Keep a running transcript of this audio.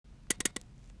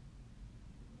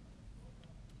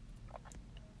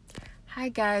Hi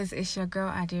guys, it's your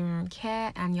girl Adiron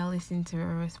Care and you're listening to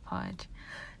Rose Pod.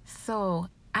 So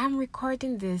I'm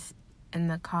recording this in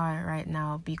the car right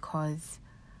now because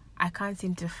I can't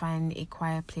seem to find a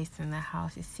quiet place in the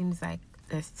house. It seems like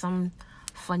there's some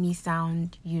funny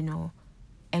sound,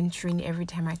 entering every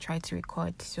time I try to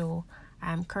record. So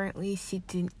I'm currently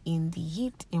sitting in the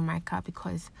heat in my car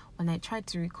because when I tried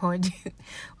to record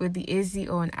with the AC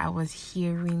on, I was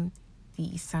hearing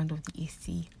the sound of the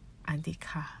AC and the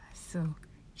car. So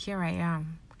here I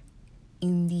am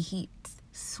in the heat,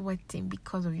 sweating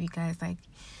because of you guys. Like,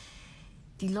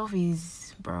 the love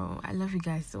is, bro, I love you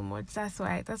guys so much. That's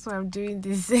why I'm doing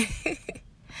this.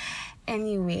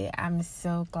 Anyway, I'm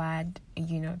so glad,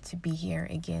 to be here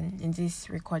again in this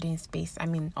recording space. I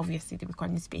mean, obviously the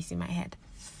recording space in my head.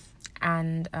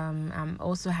 And I'm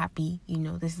also happy,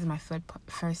 this is my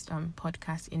first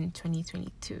podcast in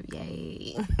 2022.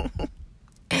 Yay.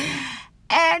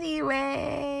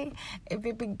 Anyway, a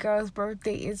baby girl's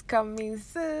birthday is coming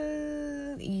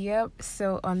soon. Yep.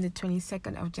 So on the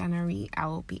 22nd of January, I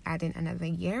will be adding another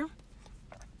year.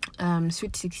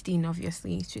 Sweet 16,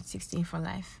 obviously. Sweet 16 for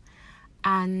life.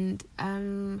 And I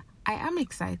am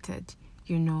excited.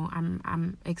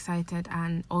 I'm excited.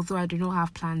 And although I do not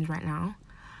have plans right now,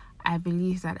 I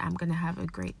believe that I'm going to have a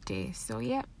great day. So,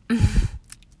 yeah.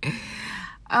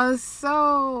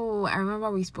 So I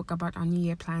remember we spoke about our New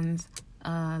Year plans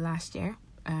last year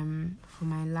for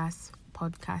my last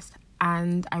podcast,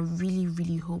 and I really,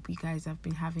 really hope you guys have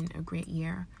been having a great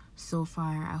year so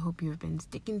far. I hope you've been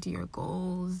sticking to your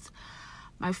goals.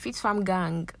 My Fit Fam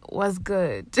gang was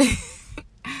good.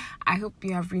 I hope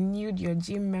you have renewed your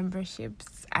gym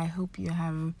memberships. I hope you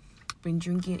have been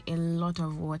drinking a lot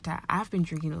of water. I've been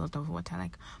drinking a lot of water.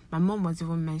 Like, my mom was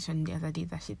even mentioned the other day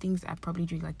that she thinks I probably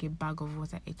drink like a bag of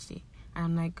water each day, and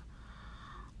I'm like,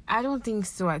 I don't think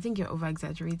so. I think you're over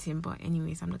exaggerating. But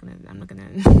anyways, I'm not gonna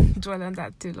dwell on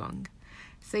that too long.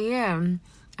 So yeah,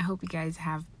 I hope you guys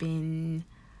have been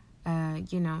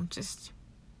just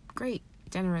great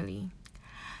generally.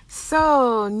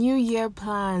 So, New Year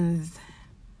plans.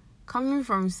 Coming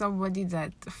from somebody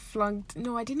that flunked,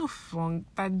 no, I did not flunk,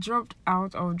 that dropped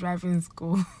out of driving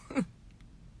school.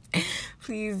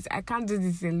 Please, I can't do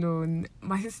this alone.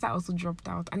 My sister also dropped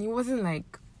out, and it wasn't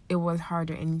like it was hard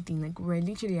or anything. Like, we're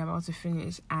literally about to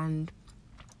finish, and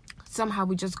somehow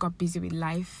we just got busy with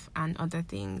life and other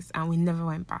things, and we never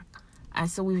went back. And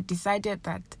so we've decided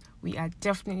that we are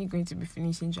definitely going to be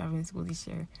finishing driving school this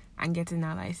year and getting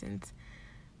our license.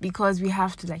 Because we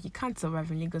have to, you can't survive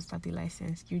in Lagos without a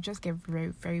license. You just get very,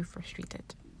 very frustrated.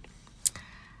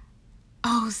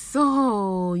 Oh,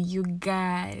 so, you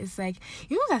guys, that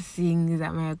thing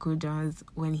that Michael does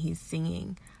when he's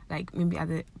singing, maybe at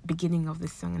the beginning of the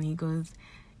song, and he goes,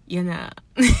 I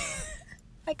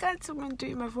can't even do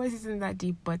it, my voice isn't that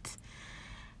deep, but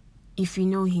if you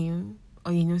know him,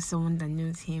 or you know someone that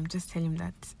knows him, just tell him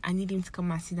that I need him to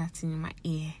come and see that thing in my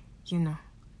ear,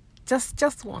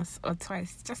 Just once or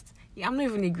twice. I'm not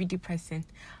even a greedy person.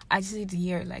 I just need to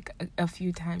hear a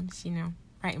few times,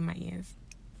 right in my ears.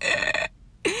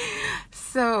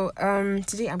 So,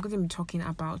 today I'm going to be talking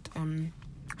about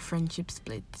friendship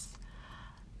splits.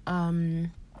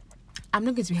 I'm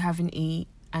not going to be having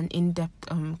an in-depth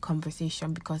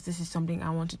conversation because this is something I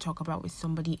want to talk about with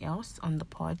somebody else on the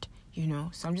pod,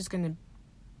 So I'm just going to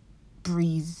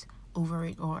breeze over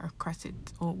it or across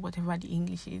it or whatever the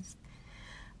English is.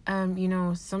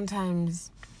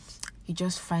 Sometimes you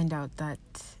just find out that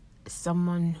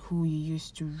someone who you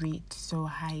used to rate so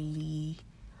highly,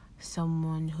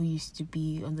 someone who used to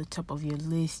be on the top of your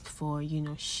list for,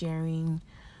 sharing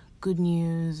good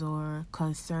news or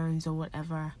concerns or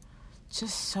whatever,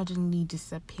 just suddenly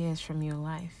disappears from your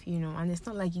life, and it's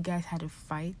not like you guys had a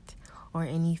fight or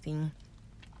anything.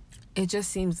 It just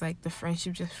seems like the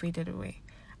friendship just faded away,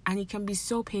 and it can be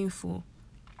so painful.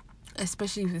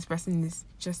 Especially if this person is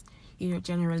just,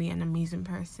 generally an amazing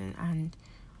person. And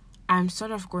I'm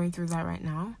sort of going through that right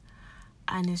now.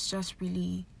 And it's just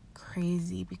really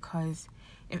crazy because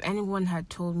if anyone had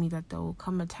told me that there will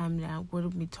come a time that I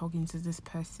wouldn't be talking to this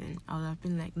person, I would have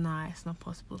been like, nah, it's not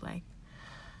possible.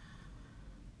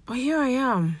 But here I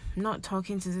am, not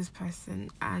talking to this person.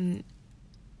 And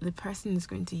the person is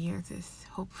going to hear this,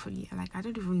 hopefully. I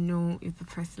don't even know if the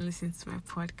person listens to my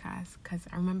podcast because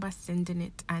I remember sending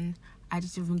it and I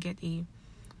didn't even get a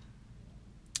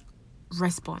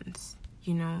response,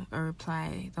 a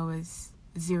reply. There was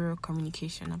zero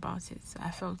communication about it. So I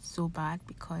felt so bad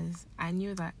because I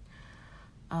knew that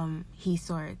he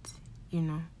saw it,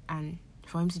 and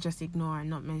for him to just ignore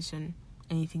and not mention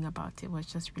anything about it was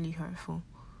just really hurtful,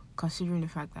 considering the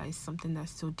fact that it's something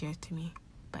that's so dear to me.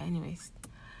 But anyways,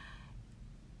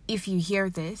 if you hear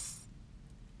this,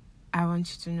 I want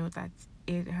you to know that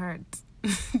it hurts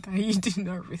that you did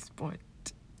not respond.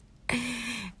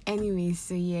 Anyway,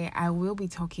 so yeah, I will be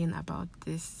talking about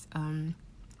this on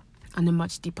a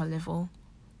much deeper level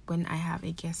when I have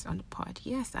a guest on the pod.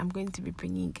 Yes, I'm going to be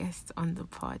bringing guests on the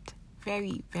pod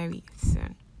very, very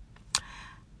soon.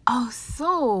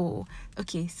 So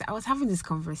I was having this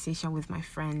conversation with my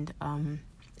friend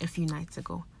a few nights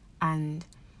ago, and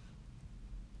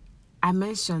I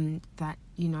mentioned that,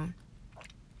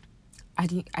 I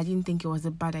didn't think it was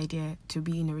a bad idea to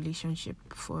be in a relationship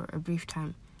for a brief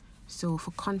time. So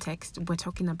for context, we're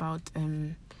talking about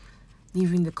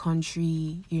leaving the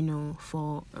country,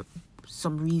 for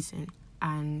some reason.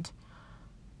 And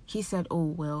he said,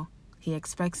 he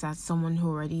expects that someone who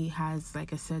already has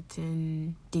like a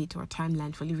certain date or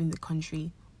timeline for leaving the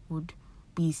country would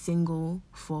be single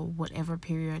for whatever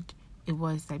period it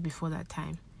was, like before that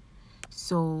time.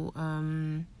 So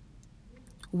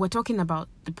we're talking about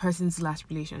the person's last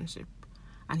relationship,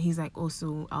 and he's like,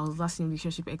 also I was last in a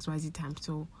relationship XYZ time.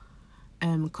 So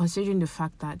considering the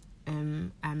fact that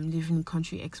I'm living in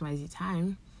country XYZ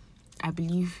time, I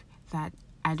believe that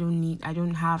I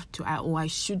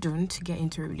shouldn't get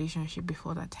into a relationship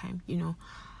before that time,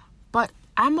 But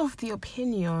I'm of the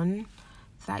opinion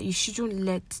that you shouldn't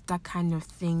let that kind of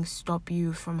thing stop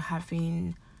you from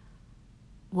having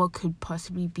what could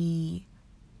possibly be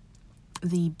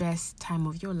the best time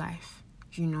of your life.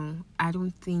 I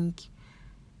don't think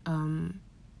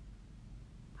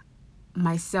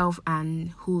myself and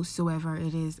whosoever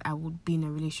it is I would be in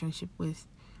a relationship with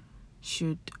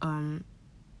should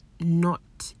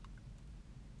not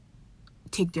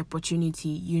take the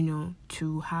opportunity,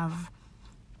 to have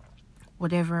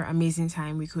whatever amazing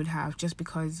time we could have just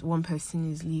because one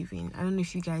person is leaving. I don't know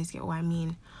if you guys get what I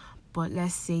mean, but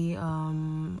let's say let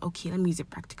me use a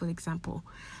practical example.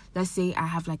 Let's say I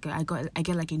have I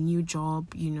get like a new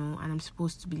job, and I'm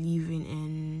supposed to be leaving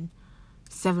in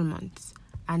 7 months,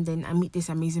 and then I meet this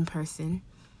amazing person.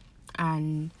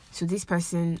 And so this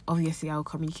person, obviously, I'll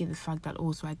communicate the fact that,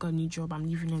 so I got a new job, I'm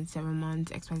leaving in 7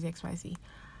 months, XYZ.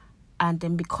 And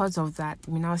then because of that,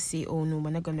 we now say, no,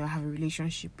 we're not going to have a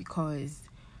relationship because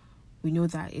we know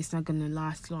that it's not going to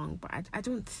last long. But I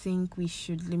don't think we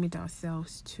should limit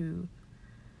ourselves to...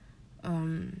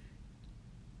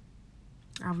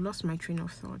 I've lost my train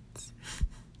of thought.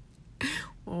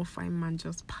 Fine man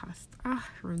just passed.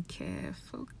 Ronke,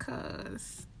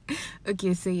 focus.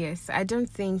 Okay, so yes, I don't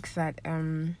think that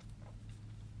the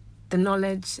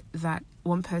knowledge that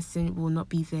one person will not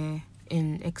be there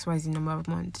in XYZ number of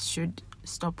months should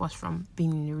stop us from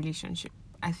being in a relationship.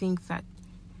 I think that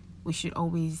we should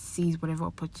always seize whatever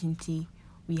opportunity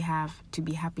we have to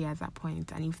be happy at that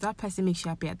point. And if that person makes you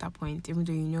happy at that point, even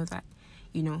though you know that,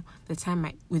 the time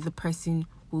with the person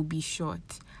will be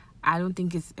short, I don't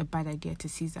think it's a bad idea to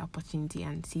seize the opportunity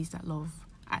and seize that love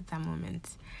at that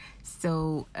moment.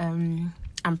 So I'm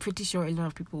pretty sure a lot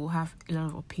of people will have a lot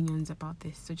of opinions about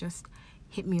this. So just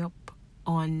hit me up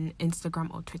on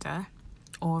Instagram or Twitter,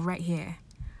 or right here,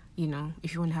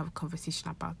 if you want to have a conversation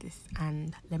about this,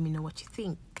 and let me know what you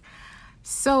think.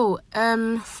 So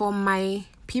for my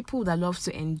people that love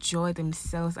to enjoy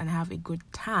themselves and have a good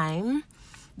time,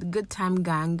 the Good Time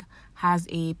Gang has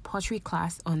a pottery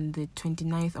class on the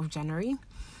 29th of January.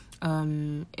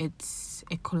 It's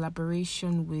a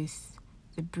collaboration with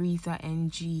the Breather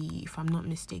NG, if I'm not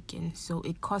mistaken. So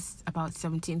it costs about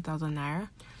 17,000 naira.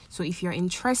 So if you're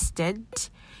interested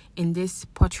in this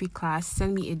pottery class,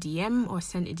 send me a DM or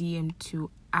send a DM to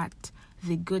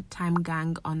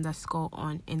 @thegoodtimegang_ on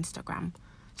Instagram.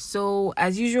 So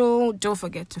as usual, don't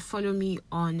forget to follow me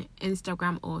on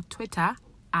Instagram or Twitter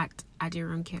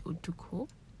 @Adirunke-Uduko.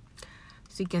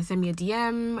 So you can send me a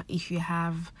DM if you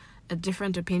have a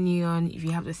different opinion, if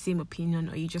you have the same opinion,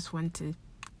 or you just want to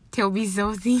tell me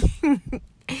something.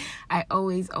 I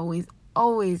always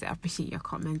appreciate your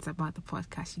comments about the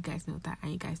podcast. You guys know that,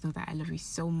 and you guys know that I love you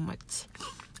so much.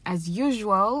 As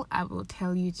usual, I will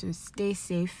tell you to stay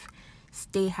safe,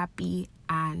 stay happy,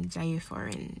 and jaye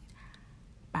foreign.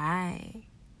 Bye.